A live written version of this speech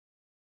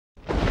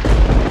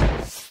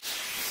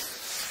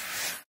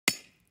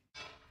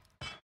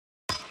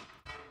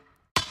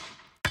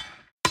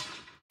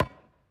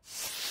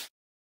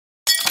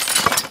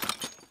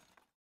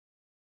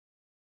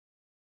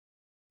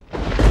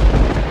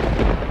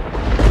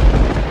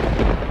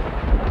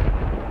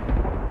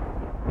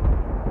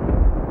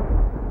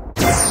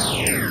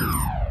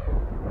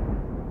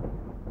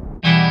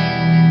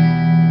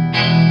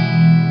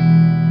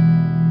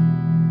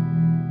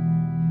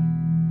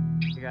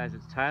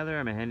Tyler.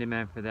 I'm a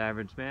handyman for the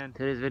average man.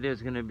 Today's video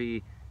is going to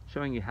be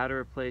showing you how to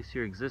replace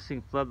your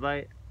existing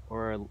floodlight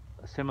or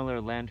a similar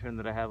lantern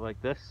that I have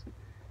like this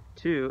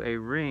to a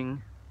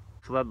Ring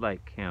Floodlight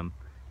Cam.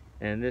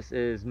 And this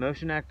is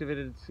motion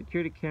activated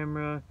security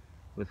camera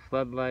with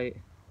floodlight,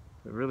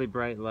 a really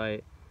bright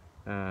light,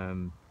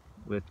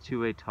 with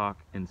two-way talk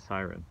and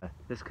siren.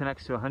 This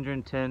connects to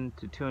 110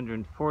 to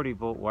 240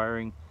 volt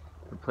wiring,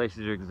 replaces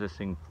your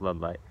existing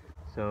floodlight.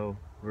 So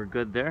we're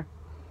good there.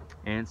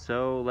 And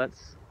so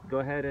let's go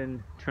ahead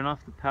and turn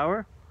off the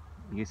power.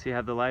 You can see I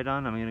have the light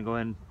on. I'm going to go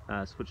ahead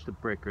and switch the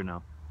breaker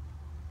now.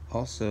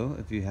 Also,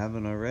 if you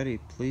haven't already,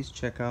 please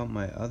check out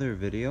my other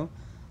video,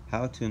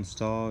 how to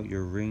install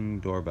your Ring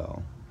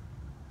doorbell.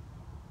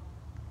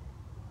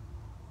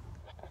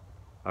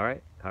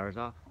 Alright, power's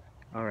off.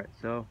 Alright,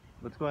 so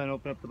let's go ahead and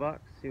open up the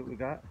box, see what we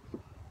got.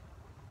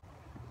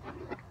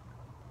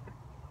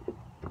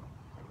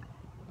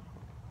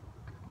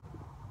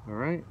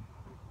 Alright,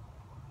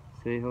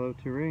 say hello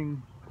to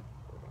Ring.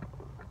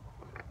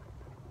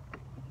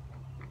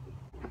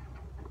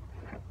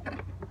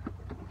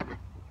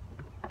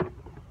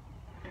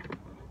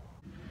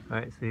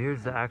 Alright, so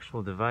here's the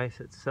actual device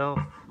itself.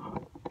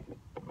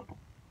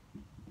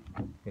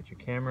 Got your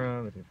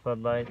camera with your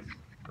floodlights,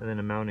 and then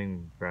a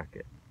mounting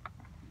bracket.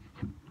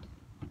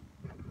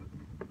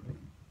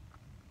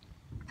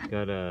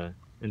 Got a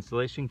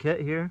installation kit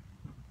here,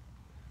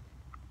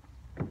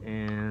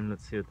 and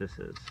let's see what this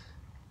is.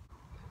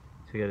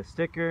 So we got a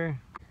sticker,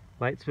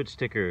 light switch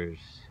stickers.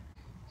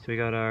 So we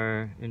got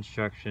our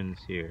instructions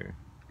here.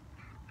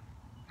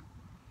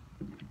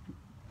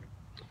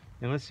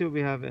 And let's see what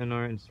we have in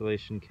our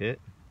installation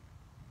kit.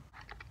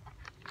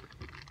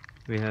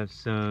 We have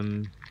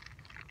some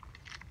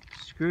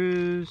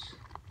screws,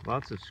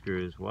 lots of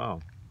screws,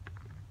 wow.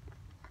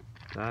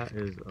 That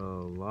is a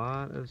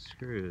lot of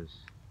screws.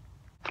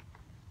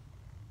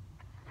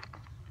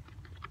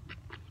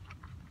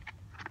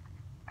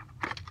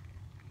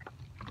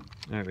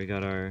 Alright, we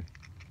got our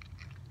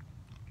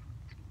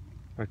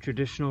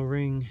traditional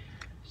Ring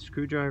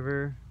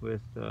screwdriver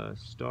with a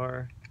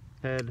star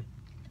head.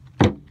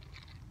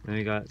 Then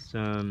we got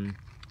some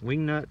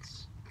wing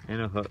nuts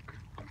and a hook.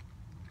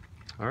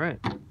 Alright.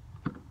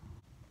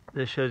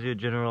 This shows you a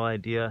general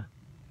idea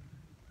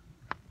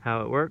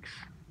how it works.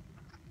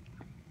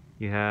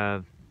 You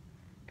have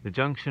the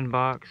junction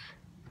box,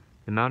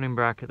 the mounting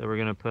bracket that we're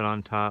going to put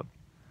on top,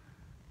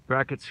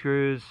 bracket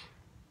screws,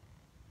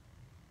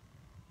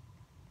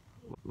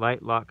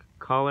 light lock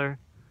collar,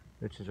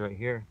 which is right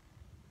here,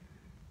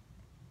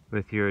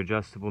 with your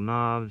adjustable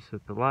knobs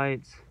with the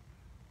lights,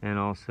 and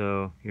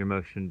also your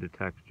motion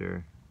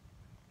detector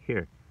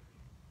here.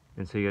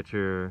 And so you got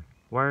your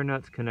wire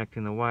nuts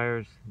connecting the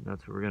wires.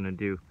 That's what we're going to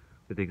do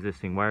with the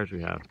existing wires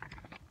we have.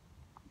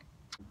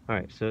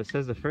 Alright, so it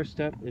says the first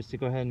step is to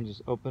go ahead and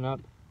just open up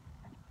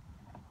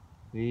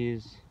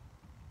these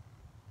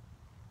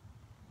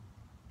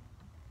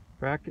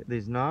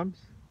knobs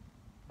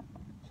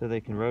so they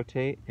can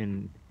rotate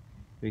and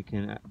we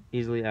can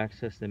easily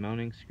access the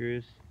mounting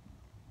screws.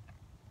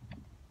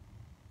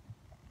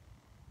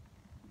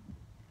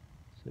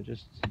 So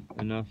just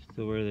enough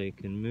to where they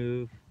can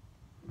move.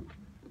 It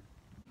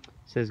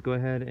says go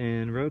ahead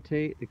and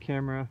rotate the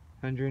camera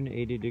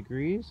 180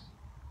 degrees.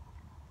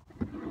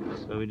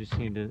 So we just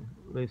need to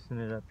loosen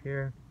it up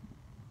here.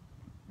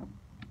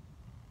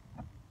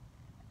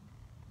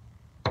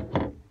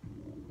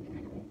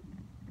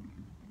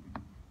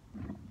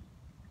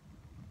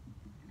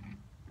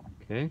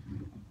 Okay.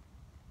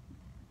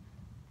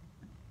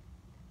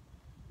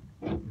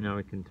 Now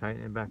we can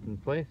tighten it back in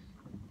place.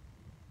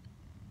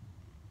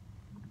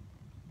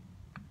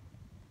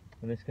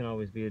 And this can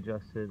always be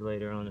adjusted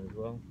later on as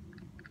well.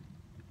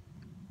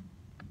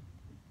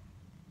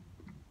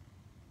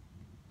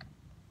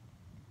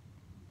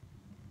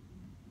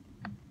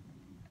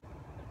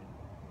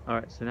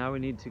 Alright, so now we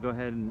need to go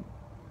ahead and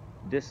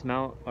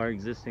dismount our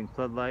existing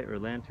floodlight or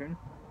lantern.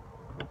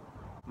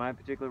 My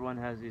particular one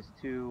has these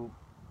two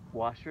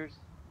washers.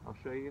 I'll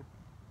show you.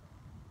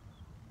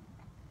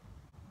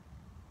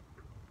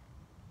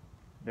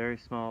 Very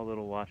small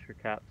little washer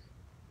caps.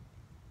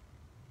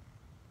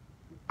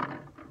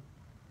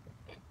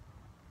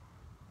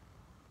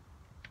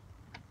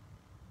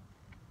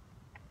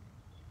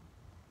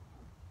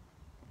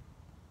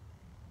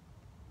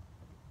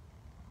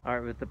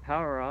 Alright, with the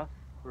power off,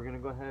 we're going to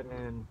go ahead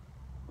and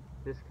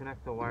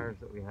disconnect the wires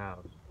that we have.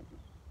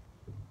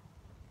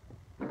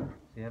 So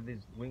you have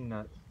these wing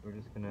nuts, we're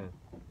just going to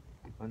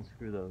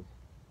unscrew those.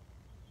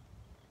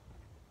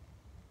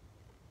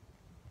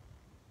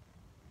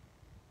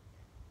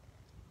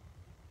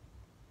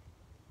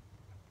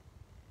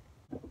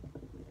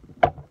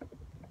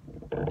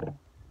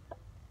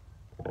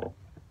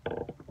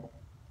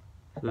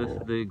 So this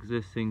is the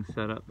existing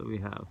setup that we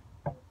have.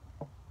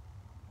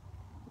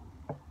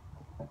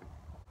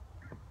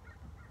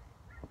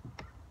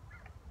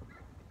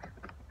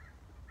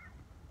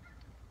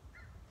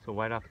 So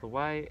white off the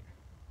white,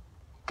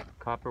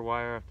 copper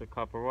wire after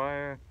copper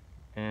wire,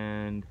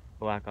 and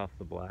black off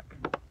the black.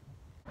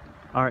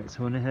 Alright, so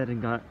I went ahead and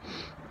got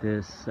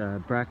this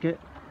bracket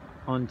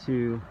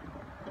onto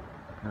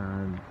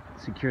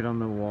secured on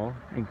the wall,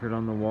 anchored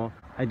on the wall.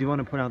 I do want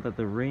to point out that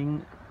the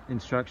Ring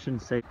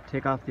instructions say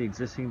take off the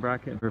existing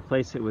bracket and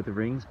replace it with the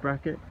Ring's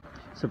bracket.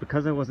 So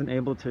because I wasn't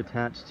able to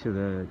attach to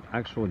the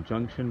actual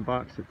junction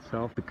box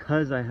itself,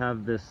 because I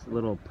have this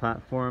little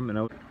platform,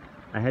 and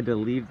I had to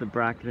leave the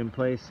bracket in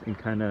place and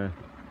kind of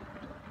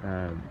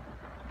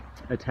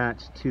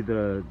attach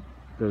to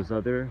those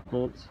other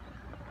bolts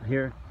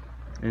here.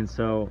 And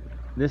so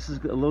this is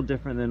a little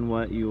different than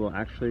what you will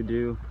actually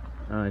do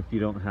if you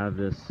don't have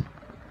this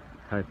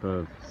type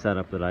of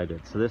setup that I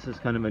did. So this is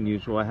kind of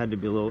unusual. I had to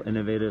be a little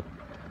innovative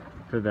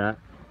for that.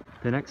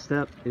 The next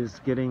step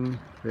is getting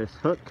this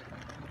hook.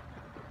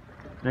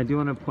 And I do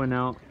want to point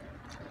out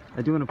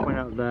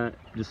that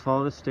just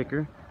follow the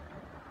sticker.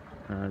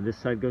 This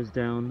side goes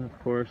down, of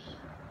course.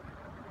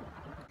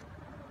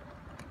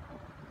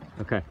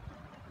 Okay.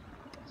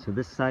 So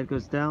this side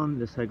goes down,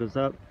 this side goes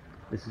up.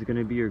 This is going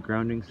to be your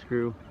grounding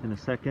screw in a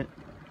second.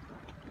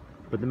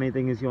 But the main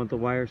thing is you want the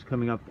wires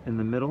coming up in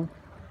the middle.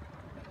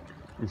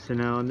 And so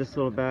now in this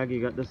little bag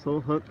you got this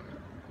little hook.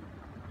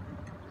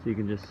 So you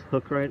can just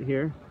hook right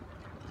here.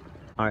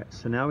 Alright,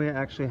 so now we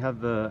actually have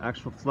the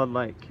actual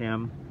floodlight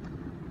cam.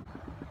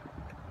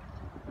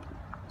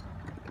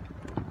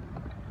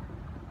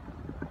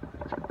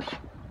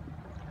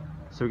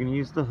 So we're going to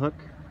use the hook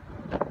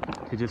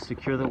to just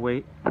secure the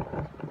weight.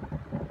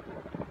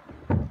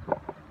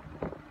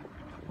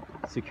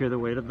 Secure the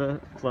weight of the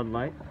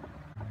floodlight.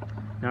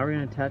 Now we're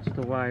going to attach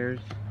the wires.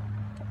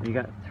 You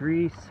got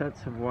 3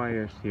 sets of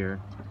wires here.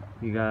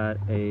 You got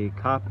a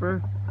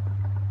copper.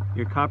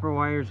 Your copper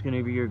wire is going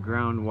to be your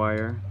ground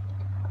wire.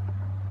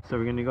 So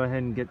we're going to go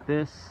ahead and get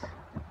this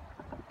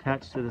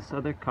attached to this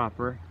other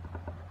copper.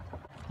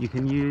 You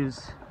can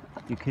use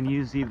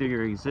either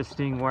your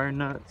existing wire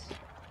nuts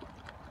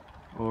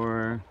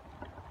or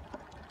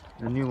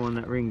a new one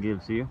that Ring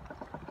gives you.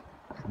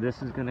 So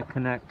this is going to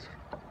connect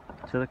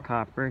to the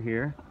copper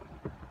here.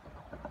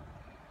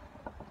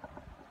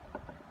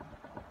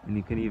 And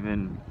you can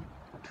even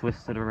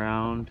twist it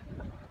around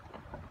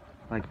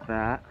like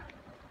that.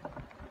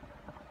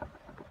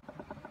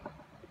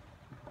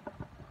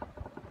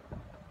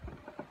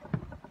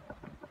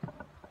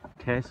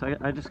 Okay, so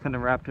I just kind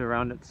of wrapped it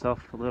around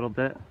itself a little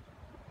bit.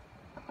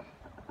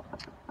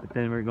 But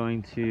then we're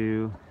going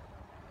to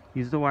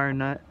use the wire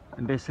nut.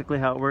 And basically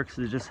how it works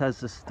is it just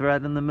has this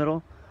thread in the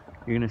middle.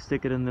 You're going to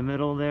stick it in the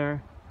middle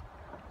there,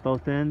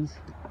 both ends,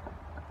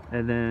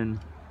 and then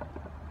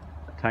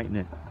tighten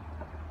it.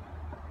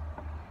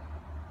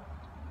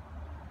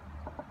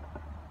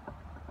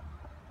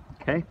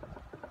 Okay,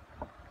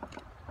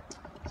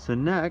 so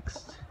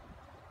next,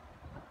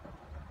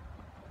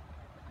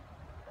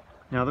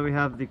 now that we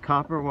have the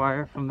copper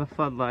wire from the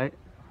floodlight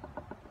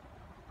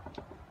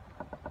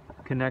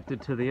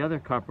connected to the other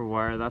copper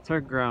wire, that's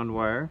our ground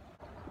wire.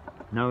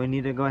 Now we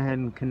need to go ahead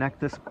and connect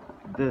this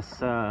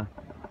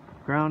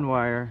ground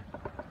wire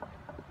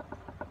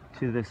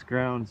to this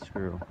ground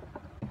screw.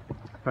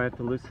 Probably have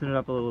to loosen it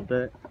up a little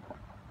bit.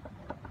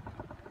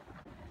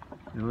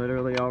 And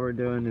literally all we're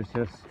doing is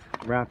just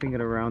wrapping it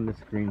around this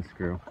green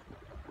screw,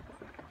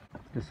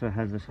 just so it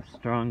has a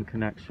strong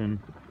connection,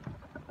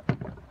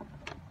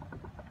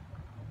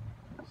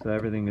 so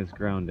everything is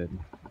grounded.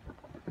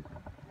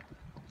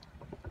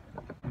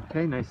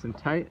 Okay, nice and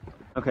tight.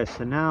 Okay,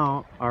 so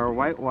now our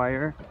white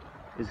wire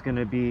is going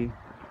to be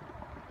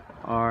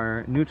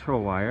our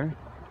neutral wire.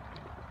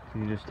 So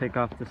you just take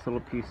off this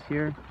little piece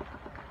here,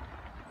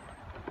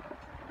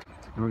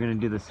 and we're going to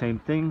do the same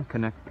thing,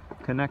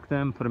 connect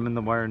them, put them in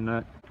the wire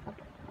nut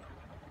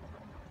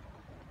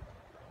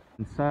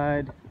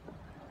inside,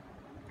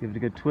 give it a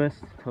good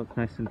twist until it's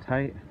nice and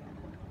tight.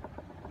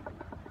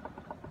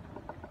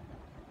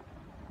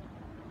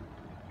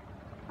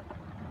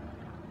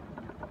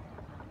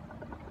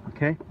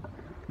 Okay,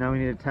 now we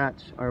need to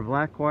attach our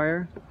black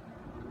wire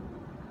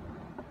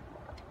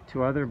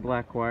to other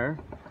black wire.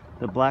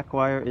 The black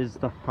wire is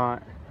the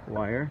hot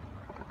wire.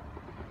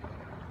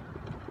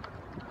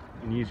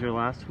 And use your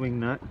last wing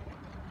nut.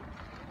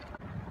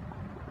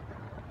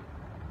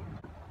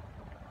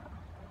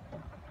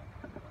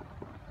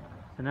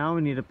 So now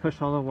we need to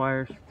push all the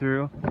wires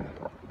through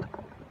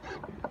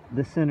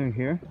the center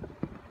here.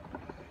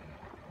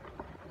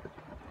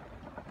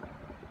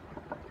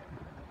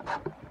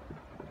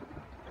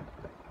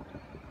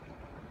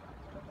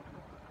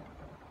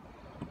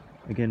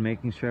 Again,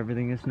 making sure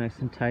everything is nice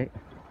and tight.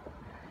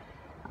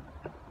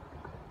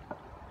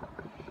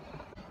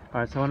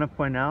 Alright, so I want to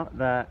point out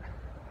that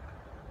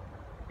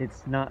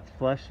it's not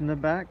flush in the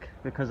back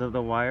because of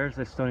the wires.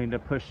 I still need to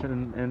push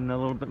in a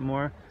little bit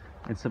more.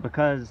 And so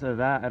because of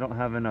that, I don't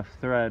have enough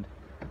thread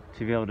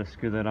to be able to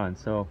screw that on.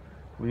 So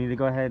we need to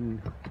go ahead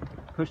and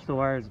push the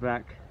wires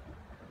back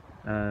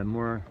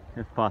more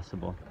if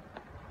possible.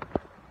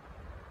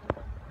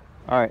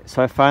 Alright,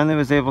 so I finally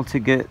was able to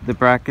get the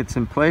brackets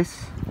in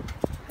place.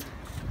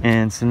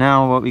 And so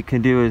now what we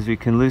can do is we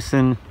can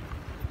loosen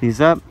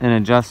these up and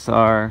adjust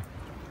our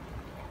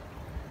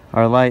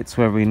lights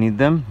where we need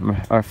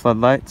them, our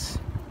floodlights.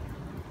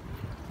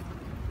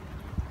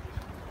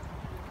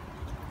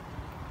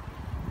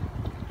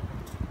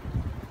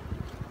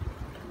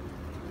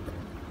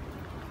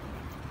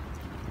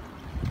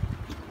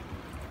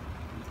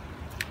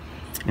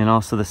 And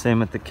also the same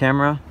with the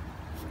camera.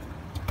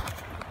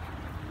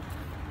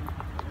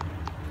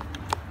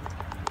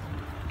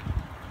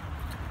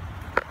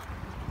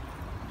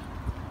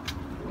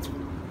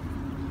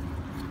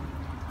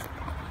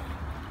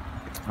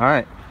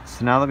 Alright,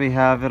 so now that we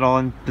have it all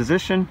in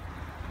position,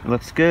 it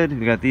looks good.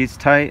 We got these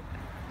tight.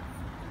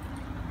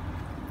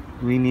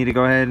 We need to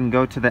go ahead and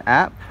go to the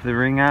app, the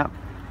Ring app,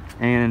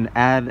 and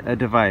add a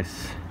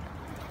device.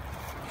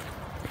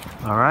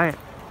 Alright,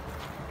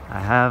 I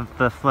have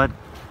the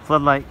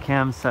floodlight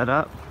cam set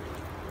up.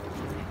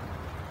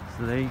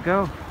 So there you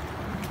go.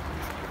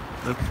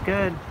 Looks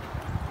good.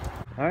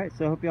 Alright,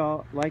 so I hope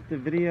y'all liked the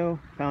video,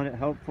 found it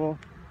helpful.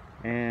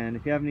 And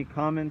if you have any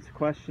comments,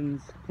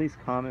 questions, please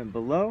comment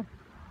below.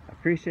 I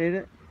appreciate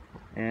it.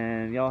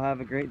 And y'all have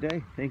a great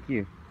day. Thank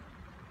you.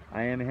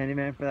 I am a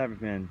handyman for the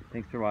average man.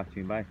 Thanks for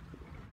watching. Bye.